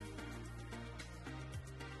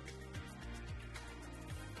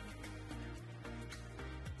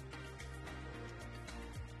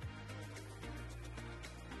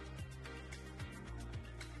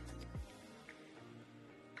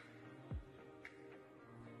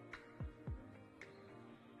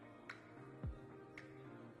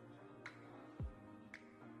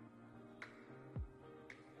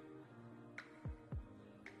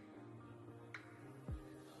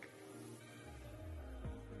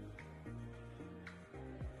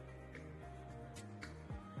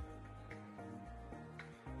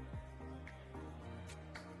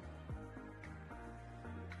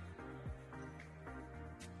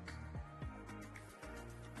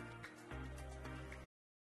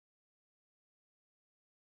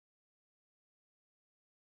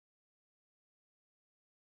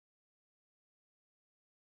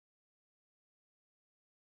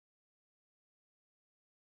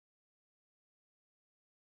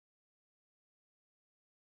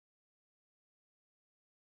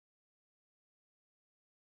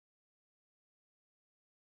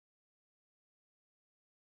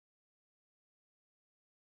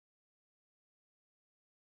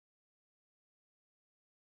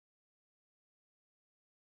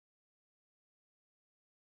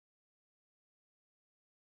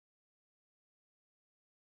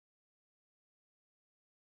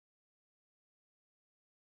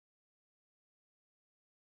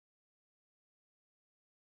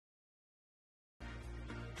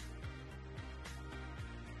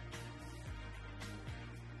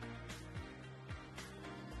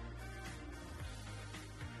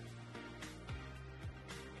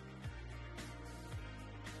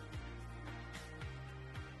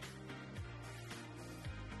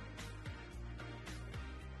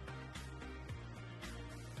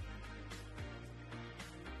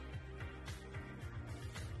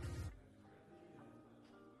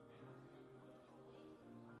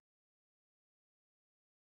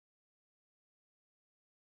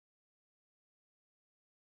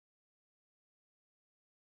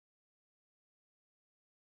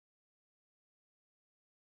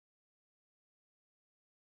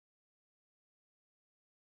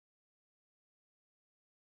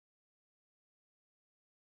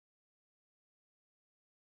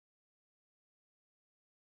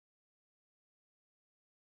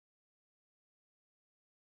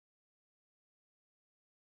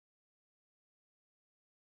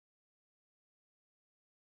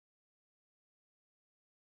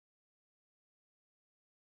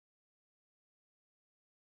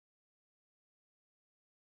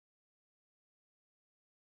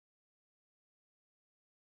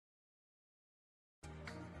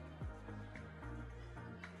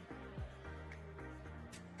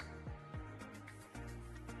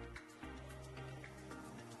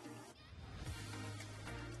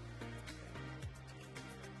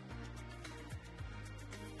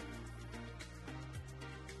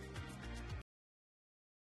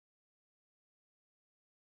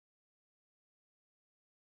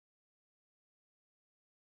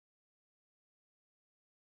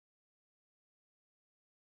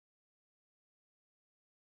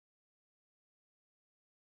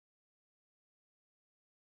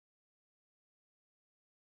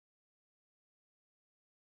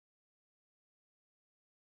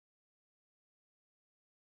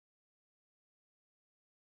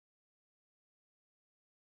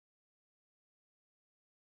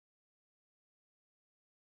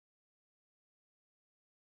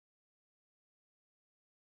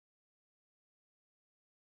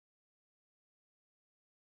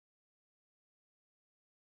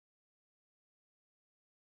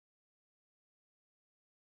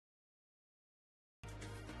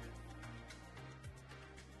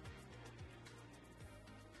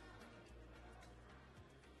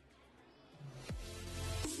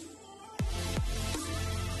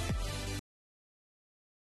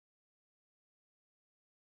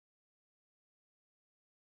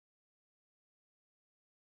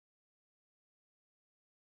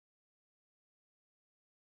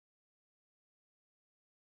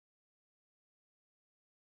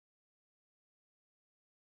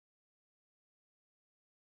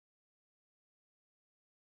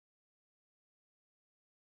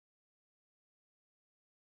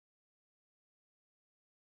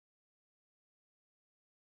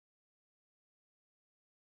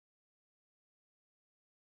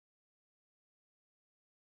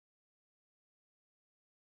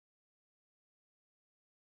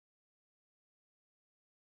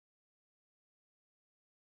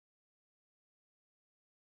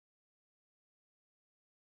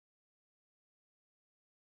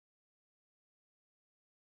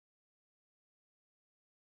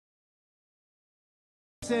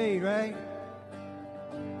say, right?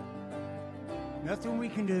 Nothing we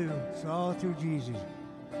can do. It's all through Jesus.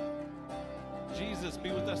 Jesus,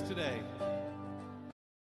 be with us today.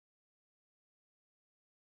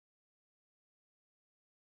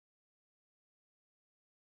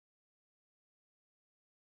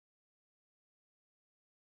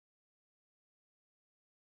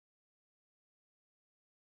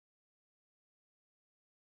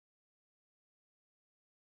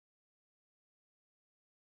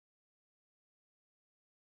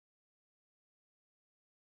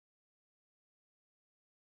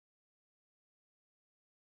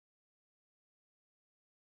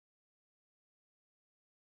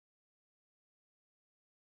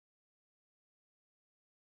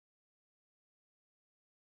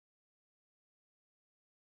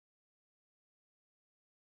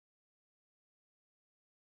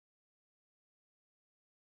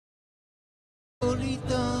 Holy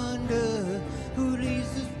thunder, who leaves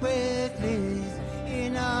us breathless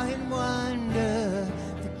in awe and wonder,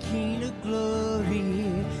 the King of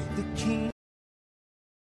glory, the King.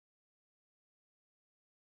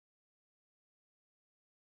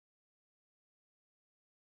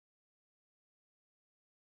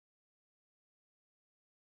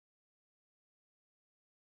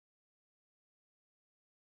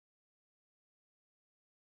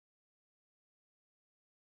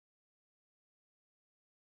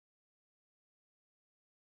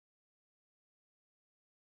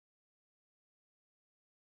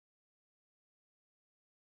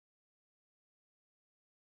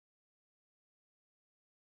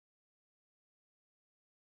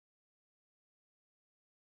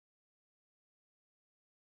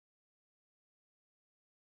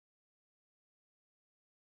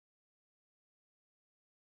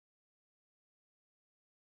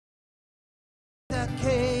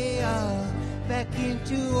 Chaos back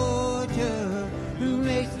into order, who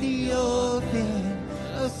makes the orphan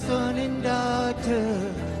a son and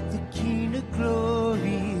daughter, the King of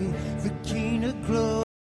glory, the King of glory.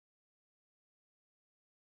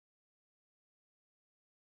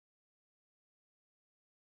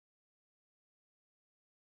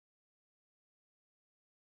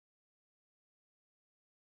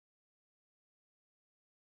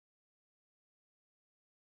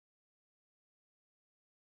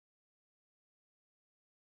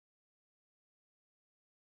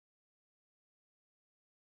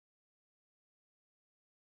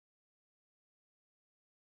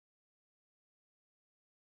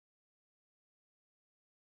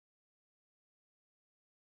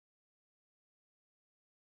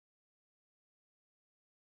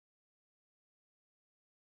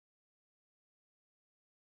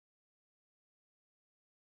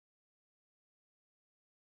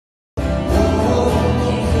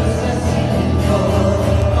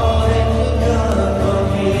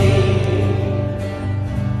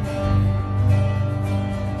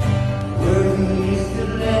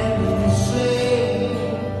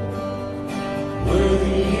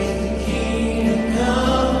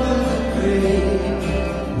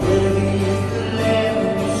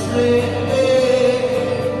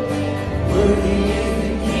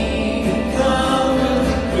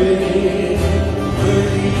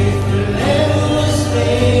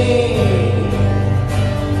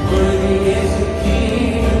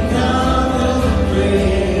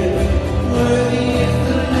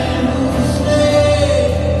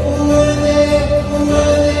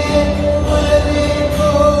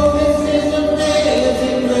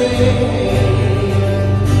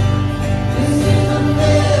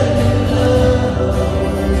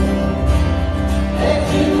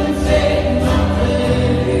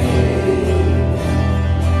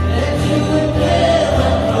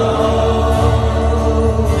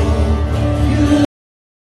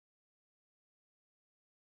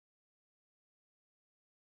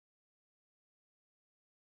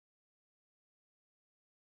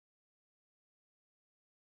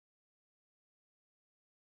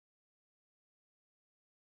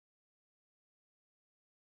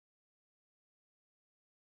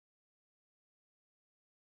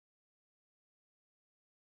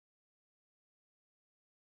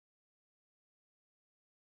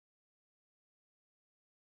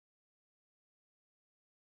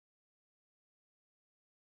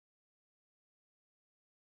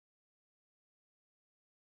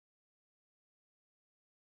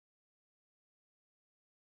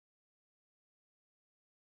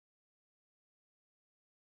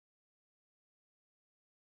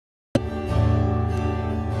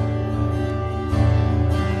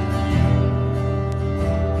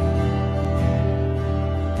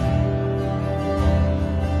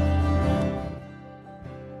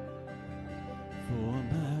 for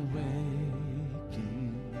my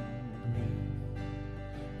waking breath,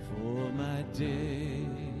 for my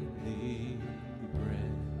daily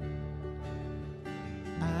bread.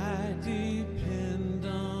 I depend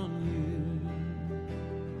on you.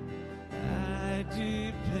 I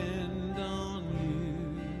depend on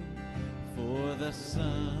you for the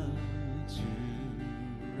sun to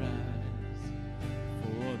rise,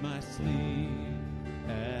 for my sleep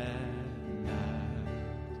at night.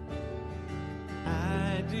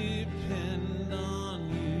 I depend on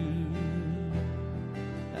you.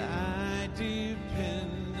 I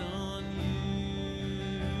depend on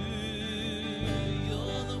you.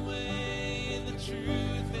 You're the way, the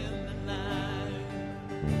truth, and the life.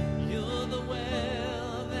 You're the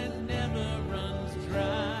well that never runs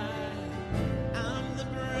dry. I'm the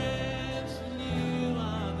branch and you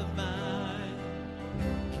are the vine.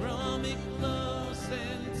 Draw me close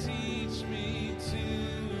and teach me to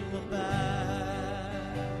abide.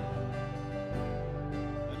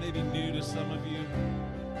 That may be new to some of you.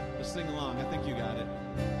 Just sing along. I think you got it.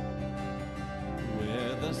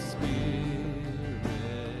 Where the Spirit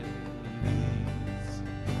leads,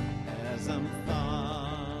 as I'm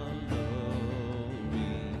following,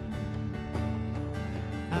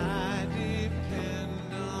 I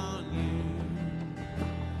depend on you.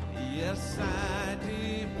 Yes, I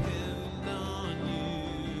depend on you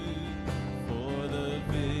for the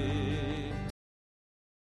victory.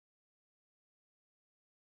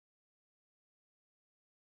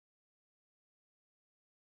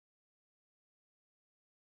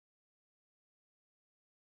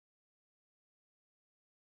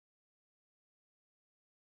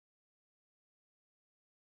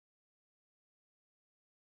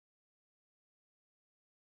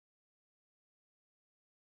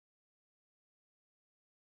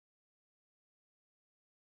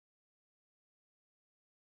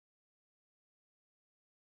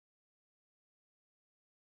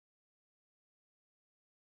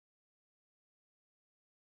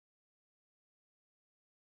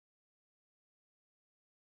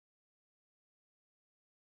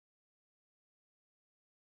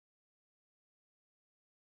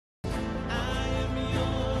 I am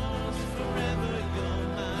yours forever, you're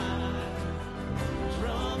mine.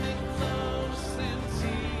 Draw me close and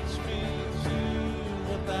teach me to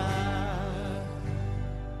abide.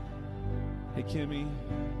 Hey Kimmy,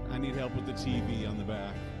 I need help with the TV on the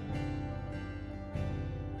back.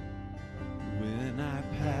 When I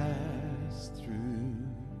pass through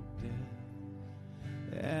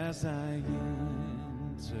death, as I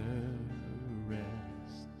enter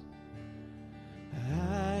rest,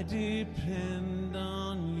 I depend